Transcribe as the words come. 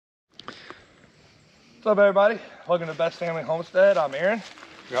What's up, everybody? Welcome to Best Family Homestead. I'm Aaron.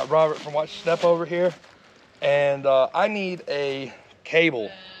 We got Robert from Watch Step over here, and I need a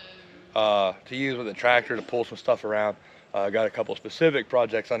cable to use with a tractor to pull some stuff around. I got a couple specific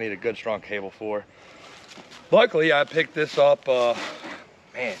projects I need a good strong cable for. Luckily, I picked this up,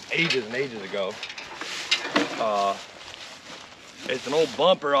 man, ages and ages ago. It's an old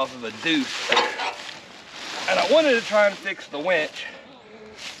bumper off of a duece, and I wanted to try and fix the winch,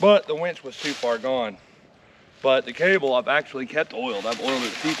 but the winch was too far gone. But the cable I've actually kept oiled. I've oiled it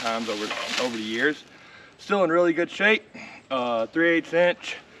a few times over the years. Still in really good shape. 3/8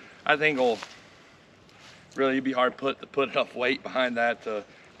 inch. I think will really be hard to put enough weight behind that to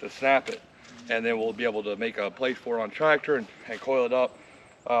snap it. And then we'll be able to make a place for it on tractor and coil it up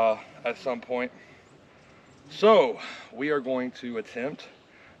at some point. So we are going to attempt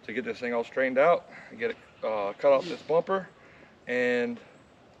to get this thing all straightened out and get it cut off this bumper and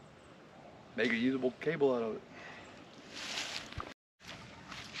make a usable cable out of it.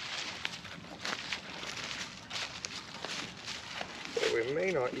 So we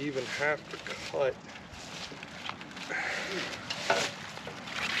may not even have to cut.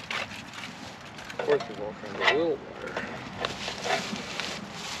 Of course, there's all kinds of little wire.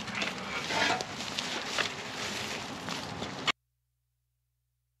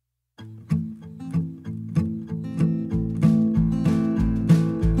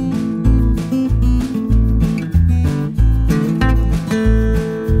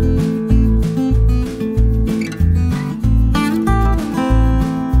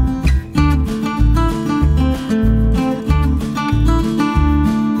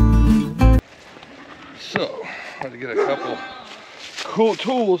 To get a couple cool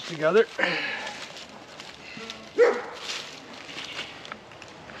tools together.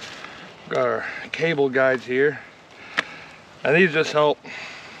 Got our cable guides here, and these just help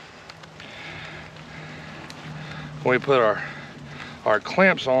when we put our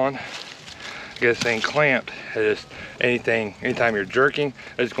clamps on. Get this thing clamped. Just anytime you're jerking,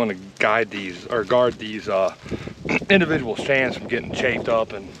 it's going to guide these or guard these individual strands from getting chafed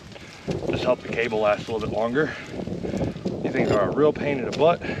up and just help the cable last a little bit longer. These things are a real pain in the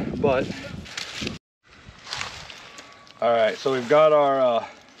butt, but all right, so we've got our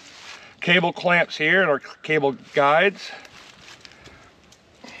cable clamps here and our cable guides.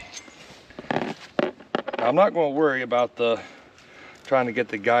 Now, I'm not going to worry about trying to get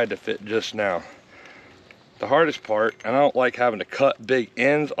the guide to fit just now. The hardest part, and I don't like having to cut big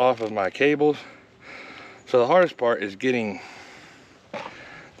ends off of my cables, so the hardest part is getting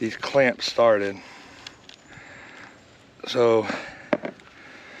these clamps started. So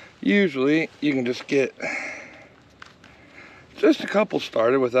usually you can just get just a couple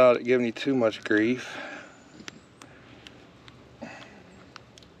started without it giving you too much grief.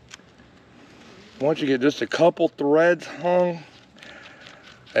 Once you get just a couple threads hung,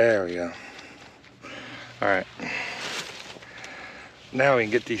 there we go. All right, now we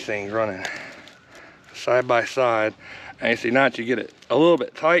can get these things running side by side. And you see, now that you get it a little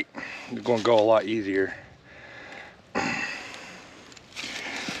bit tight, it's going to go a lot easier.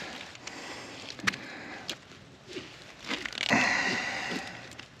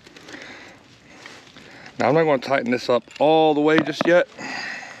 Now, I'm not going to tighten this up all the way just yet.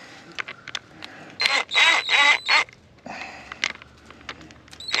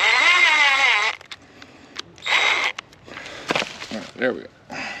 All right, there we go.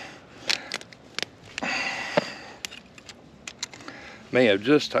 May have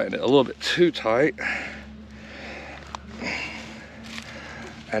just tightened it a little bit too tight.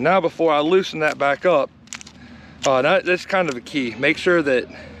 And now before I loosen that back up, that's kind of a key. Make sure that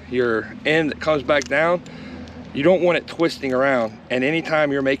your end that comes back down, you don't want it twisting around. And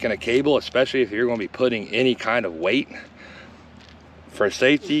anytime you're making a cable, especially if you're going to be putting any kind of weight, for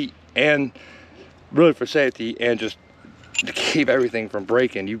safety and really for safety and just to keep everything from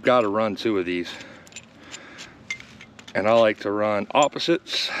breaking, you've got to run 2 of these. And I like to run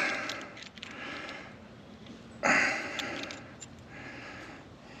opposites.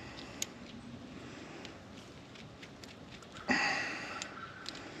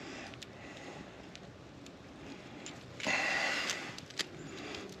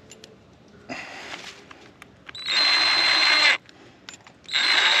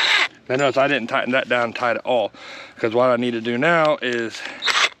 Now notice I didn't tighten that down tight at all, because what I need to do now is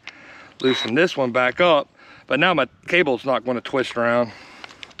loosen this one back up. But now my cable's not going to twist around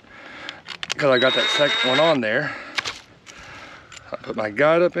because I got that second one on there. I put my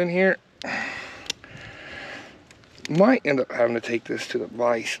guide up in here. Might end up having to take this to the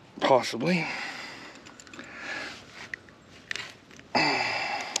vise, possibly.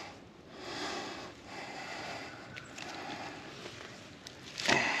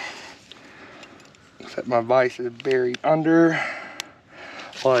 Except my vise is buried under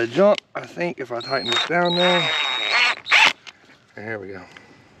a lot of junk. I think if I tighten this down there, and here we go.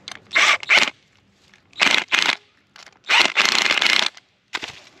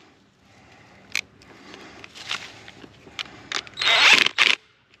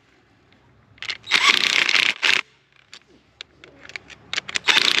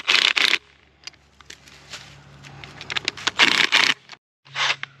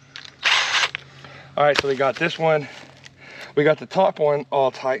 All right, so we got this one. We got the top one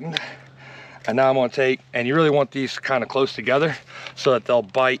all tightened. And now I'm gonna take, and you really want these kind of close together so that they'll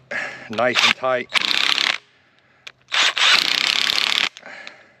bite nice and tight.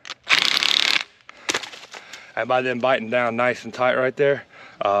 And by them biting down nice and tight right there,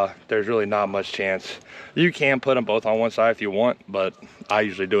 there's really not much chance. You can put them both on one side if you want, but I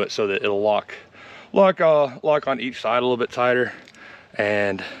usually do it so that it'll lock on each side a little bit tighter,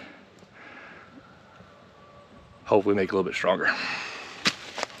 and hopefully make it a little bit stronger.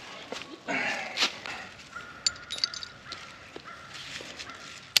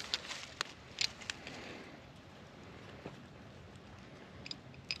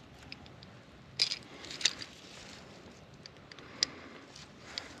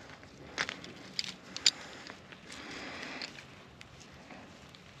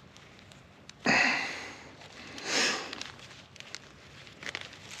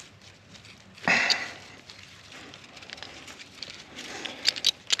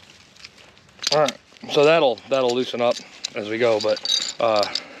 All right, so that'll loosen up as we go, but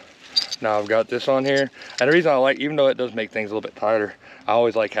now I've got this on here. And the reason I like, even though it does make things a little bit tighter, I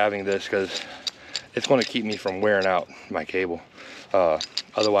always like having this because it's going to keep me from wearing out my cable.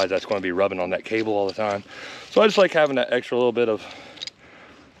 Otherwise, that's going to be rubbing on that cable all the time. So I just like having that extra little bit of,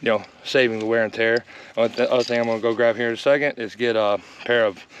 you know, saving the wear and tear. The other thing I'm going to go grab here in a second is get a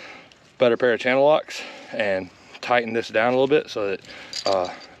better pair of channel locks and tighten this down a little bit so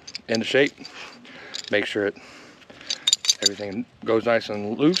that into shape. Make sure everything goes nice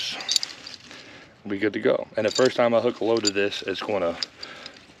and loose. We'll be good to go. And the first time I hook a load to this, it's going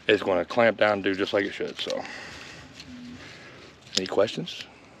to clamp down and do just like it should. So, any questions?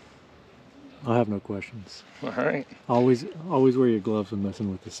 I have no questions. All right. Always wear your gloves when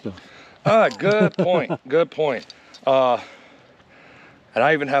messing with this stuff. Good point. Good point. And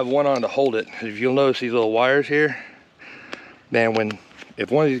I even have one on to hold it. If you'll notice these little wires here, man,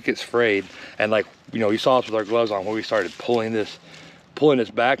 if one of these gets frayed, and like, you know, you saw us with our gloves on when we started pulling this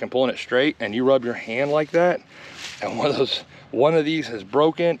back and pulling it straight, and you rub your hand like that, and one of these has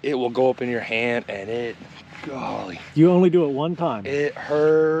broken, it will go up in your hand, and golly. You only do it one time. It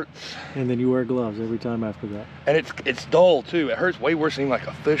hurts. And then you wear gloves every time after that. And it's dull too. It hurts way worse than like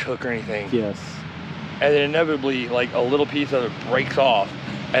a fish hook or anything. Yes. And then inevitably, like, a little piece of it breaks off,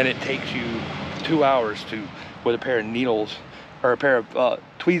 and it takes you 2 hours with a pair of needles, or a pair of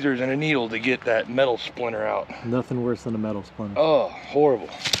tweezers and a needle to get that metal splinter out. Nothing worse than a metal splinter. Oh, horrible.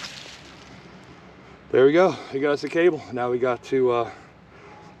 There we go. We got us a cable. Now we got some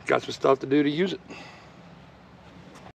stuff to do to use it.